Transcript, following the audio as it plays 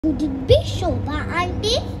Could it be Shobha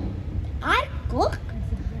auntie? Our cook?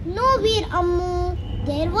 No, we're Ammu.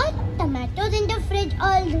 There were tomatoes in the fridge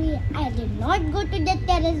all day. I did not go to the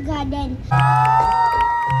terrace garden.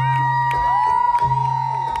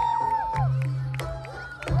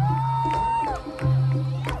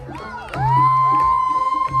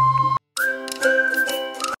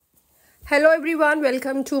 Hello everyone,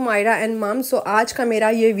 welcome to Myra and मम। सो आज का मेरा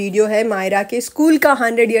ये video है मायरा के school का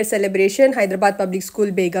 100 year celebration, Hyderabad public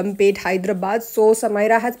school Begumpet Hyderabad. So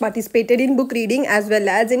Samaira has participated in book reading as well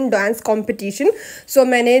as in dance competition. सो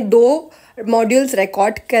मैंने 2 modules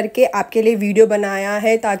record करके आपके लिए वीडियो बनाया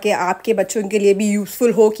है ताकि आपके बच्चों के लिए भी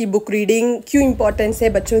यूज़फुल हो कि बुक रीडिंग क्यों इम्पोर्टेंस है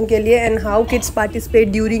बच्चों के लिए and how kids participate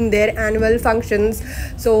during their annual functions.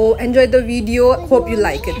 So enjoy the video, hope you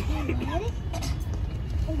like it.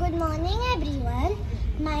 Good morning everyone.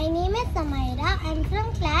 My name is Maira. I'm from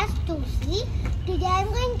class 2C. Today I'm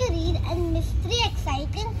going to read a mystery,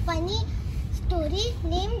 exciting, funny story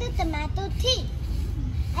named The Tomato Thief.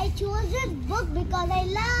 I chose this book because I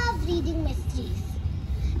love reading mysteries.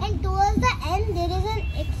 And towards the end there is an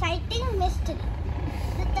exciting mystery.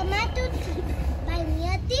 The Tomato Thief by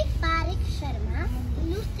Niyati Parik Sharma,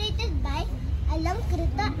 illustrated by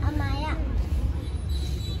Alankrita Amaya.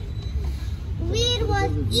 Veer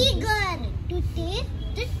was eager to taste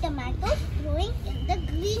the tomatoes growing in the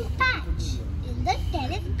green patch in the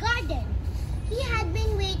terrace garden. He had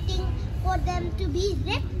been waiting for them to be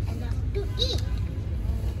ripe enough to eat.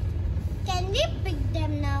 Can we pick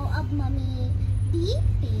them now up, Mummy? Be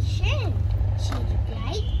patient, she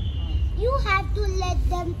replied. You have to let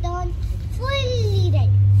them turn fully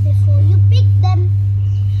red before you pick them.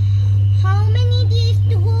 How many days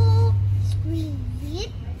to go? Screamed Veer.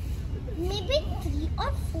 Maybe 3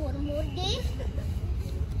 or 4 more days.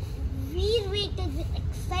 We waited with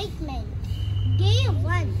excitement. Day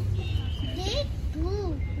 1, day 2,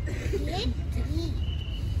 day 3.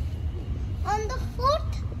 On the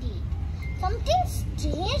 4th day, something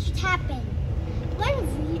strange happened. When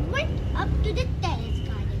we went up to the terrace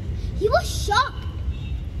garden, he was shocked.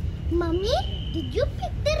 Mummy, did you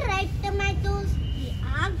pick the right tomatoes? He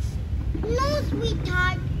asked. No,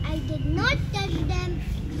 sweetheart, I did not touch them,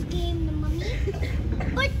 exclaimed Mummy.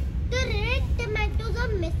 But the red tomatoes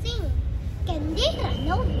are missing. Can they run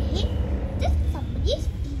away? Did somebody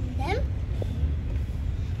steal them?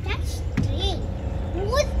 That's strange. Who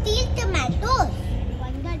would steal tomatoes?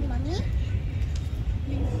 Wondered Mummy.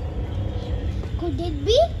 Could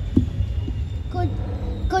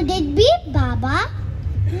it be Baba?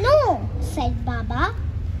 No, said Baba.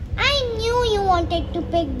 I knew you wanted to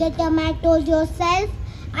pick the tomatoes yourself.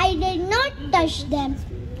 I did not touch them.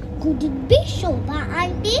 Could it be Shobha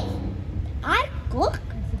auntie? Our cook?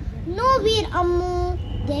 No, we're Ammu.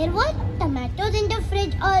 There were tomatoes in the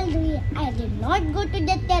fridge all day. I did not go to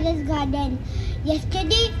the terrace garden.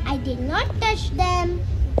 Yesterday, I did not touch them.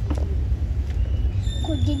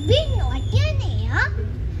 Could it be Naya?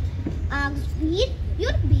 Asked Veer.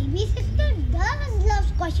 Your baby sister does love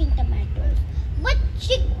squashing tomatoes, but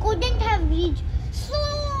she couldn't have reached so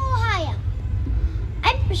high up.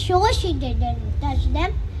 I'm sure she didn't touch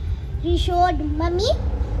them, reassured Mummy.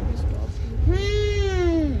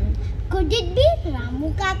 Could it be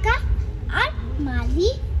Ramu Kaka or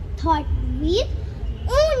Mali? Thought Veer.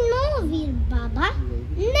 Oh no, Veer Baba,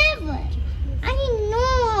 never. I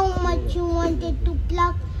know how much you wanted to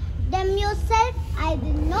pluck them yourself. I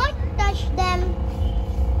did not touch them.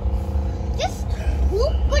 Just who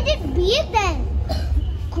could it be then?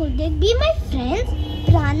 Could it be my friends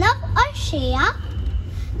Pranav or Shreya?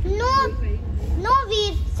 No,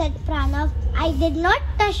 Veer, said Pranav. I did not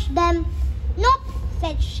touch them. Nope,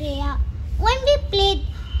 said Shreya. When we played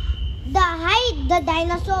the hide the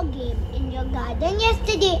dinosaur game in your garden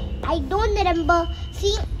yesterday, I don't remember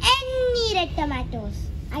seeing any red tomatoes.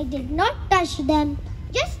 I did not touch them.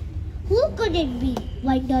 Just who could it be?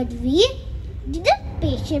 Wondered Veer. Did the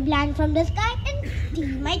spaceship land from the sky and steal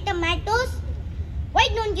my tomatoes? Why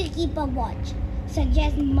don't you keep a watch?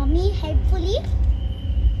 Suggests Mummy helpfully.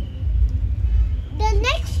 The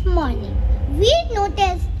next morning, we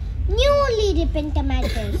noticed newly ripened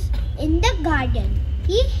tomatoes in the garden.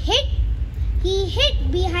 He hid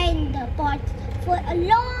behind the pots for a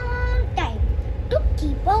long time to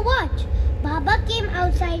keep a watch. Baba came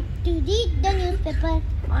outside to read the newspaper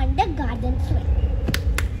on the garden swing.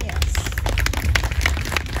 Yes.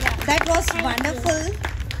 Yeah, that was wonderful.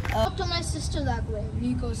 Talk to my sister that way,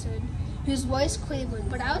 Rico said. His voice quavered,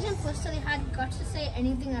 but I wasn't personally had guts to say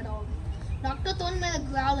anything at all. Doctor Thorne made a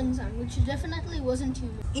growling sound, which definitely wasn't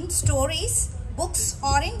human. In stories, books,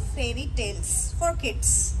 or in fairy tales for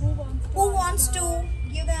kids. Who wants to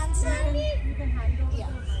give the answer? You can handle Yeah.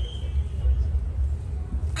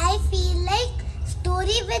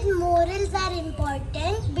 with morals are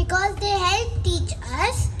important because they help teach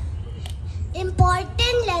us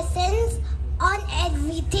important lessons on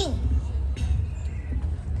everything.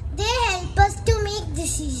 They help us to make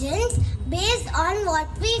decisions based on what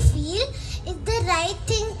we feel is the right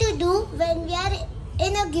thing to do when we are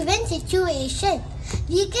in a given situation.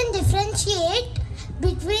 We can differentiate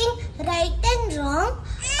between right and wrong.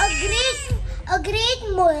 A great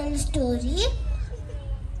moral story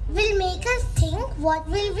will make us think what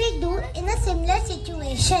will we do in a similar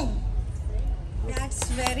situation. That's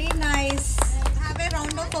very nice. Have a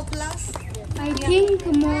round of applause. I think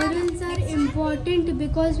morals are important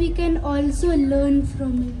because we can also learn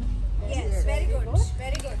from it. Yes, very good.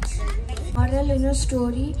 Very good. Moral in a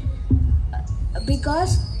story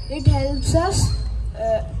because it helps us.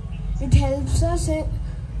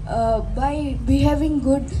 By behaving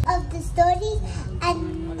good. Of the stories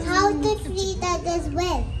and how to treat others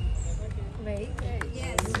well.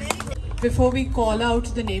 Yes, very good. Before we call out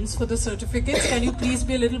the names for the certificates, can you please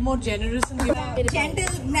be a little more generous and give Gentle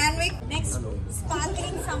Gnanvik. Next,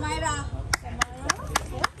 sparkling Samaira.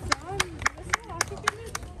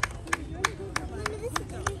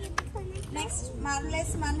 Next,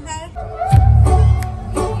 marvelous Manhar.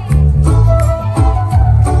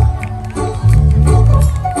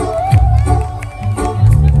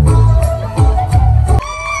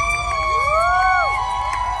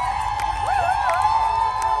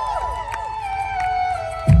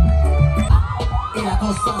 Y la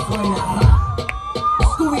cosa suena ra.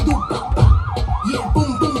 Scooby-Doo, pa, pa. Y el pum,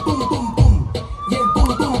 pum, pum, pum, pum. Y el pum,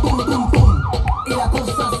 pum, pum, pum, pum. Y la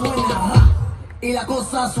cosa suena ra. Y la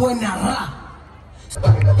cosa suena ra.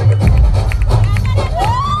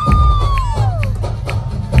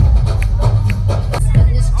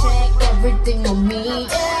 This check everything on me.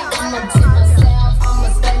 I'ma tip myself, I'ma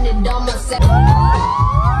spend it on myself.